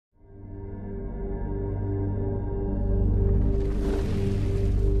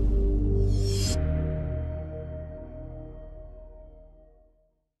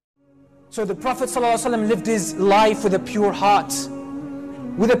So the Prophet ﷺ lived his life with a pure heart.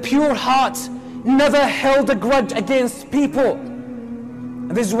 With a pure heart, never held a grudge against people.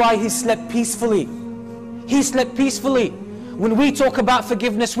 And this is why he slept peacefully. He slept peacefully. When we talk about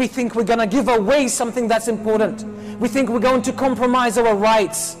forgiveness, we think we're going to give away something that's important. We think we're going to compromise our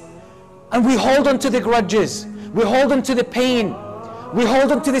rights. And we hold on to the grudges. We hold on to the pain. We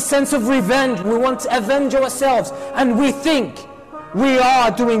hold on to the sense of revenge. We want to avenge ourselves. And we think we are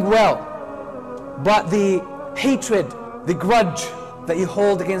doing well. But the hatred, the grudge that you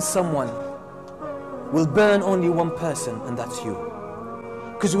hold against someone will burn only one person, and that's you.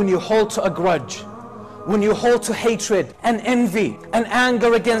 Because when you hold to a grudge, when you hold to hatred and envy and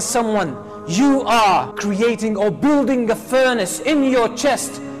anger against someone, you are creating or building a furnace in your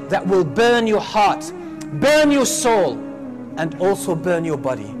chest that will burn your heart, burn your soul, and also burn your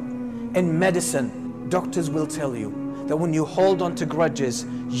body. In medicine, doctors will tell you that when you hold on to grudges,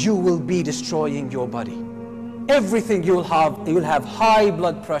 you will be destroying your body. Everything you'll have high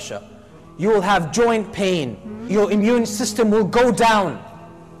blood pressure, you will have joint pain, your immune system will go down.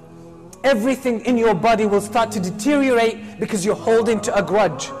 Everything in your body will start to deteriorate because you're holding to a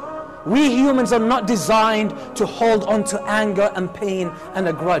grudge. We humans are not designed to hold on to anger and pain and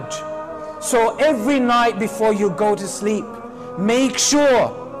a grudge. So every night before you go to sleep, make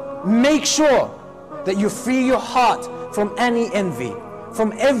sure that you free your heart from any envy,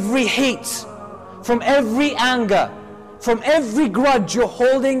 from every hate, from every anger, from every grudge you're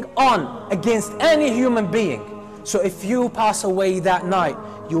holding on against any human being. So if you pass away that night,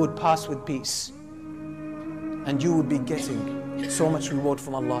 you would pass with peace. And you would be getting so much reward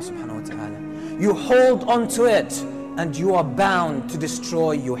from Allah subhanahu wa ta'ala. You hold on to it and you are bound to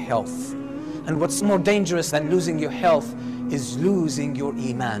destroy your health. And what's more dangerous than losing your health is losing your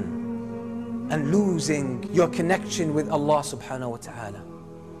Iman and losing your connection with Allah subhanahu wa ta'ala.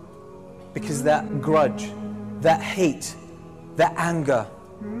 Because that grudge, that hate, that anger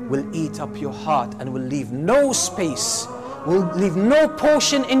will eat up your heart and will leave no space, will leave no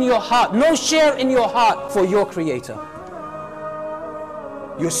portion in your heart, no share in your heart for your Creator.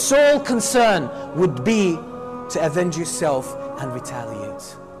 Your sole concern would be to avenge yourself and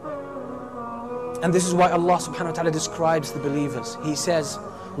retaliate. And this is why Allah subhanahu wa ta'ala describes the believers. He says,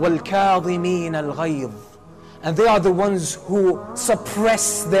 وَالْكَاظِمِينَ الْغَيْظِ, and they are the ones who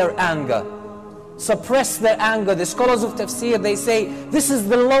suppress their anger. Suppress their anger. The scholars of tafsir, they say, this is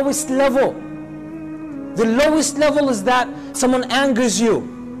the lowest level. The lowest level is that someone angers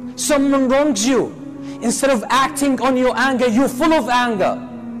you, someone wrongs you. Instead of acting on your anger, you're full of anger.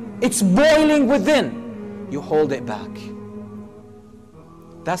 It's boiling within. You hold it back.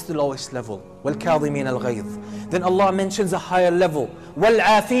 That's the lowest level. وَالْكَاظِمِينَ الْغَيْظِ. Then Allah mentions a higher level.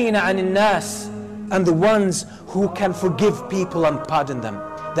 وَالْعَافِينَ عَنِ النَّاسِ, and the ones who can forgive people and pardon them.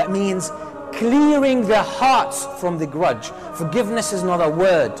 That means clearing their hearts from the grudge. Forgiveness is not a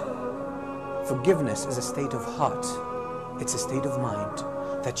word. Forgiveness is a state of heart. It's a state of mind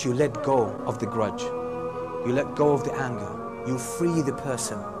that you let go of the grudge. You let go of the anger. You free the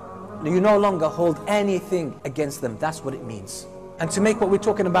person. You no longer hold anything against them. That's what it means. And to make what we're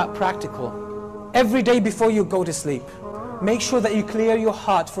talking about practical, every day before you go to sleep, make sure that you clear your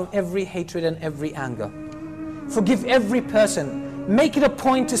heart from every hatred and every anger. Forgive every person. Make it a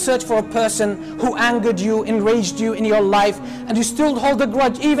point to search for a person who angered you, enraged you in your life, and you still hold a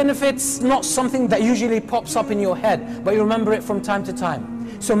grudge, even if it's not something that usually pops up in your head, but you remember it from time to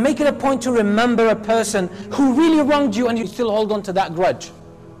time. So make it a point to remember a person who really wronged you and you still hold on to that grudge.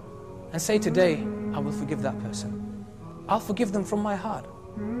 And say, today, I will forgive that person. I'll forgive them from my heart.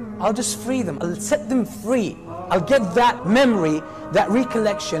 I'll just free them. I'll set them free. I'll get that memory, that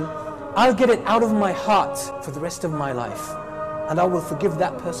recollection, I'll get it out of my heart for the rest of my life. And I will forgive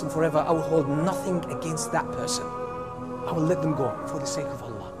that person forever. I will hold nothing against that person. I will let them go for the sake of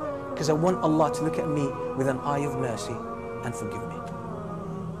Allah. Because I want Allah to look at me with an eye of mercy and forgive me.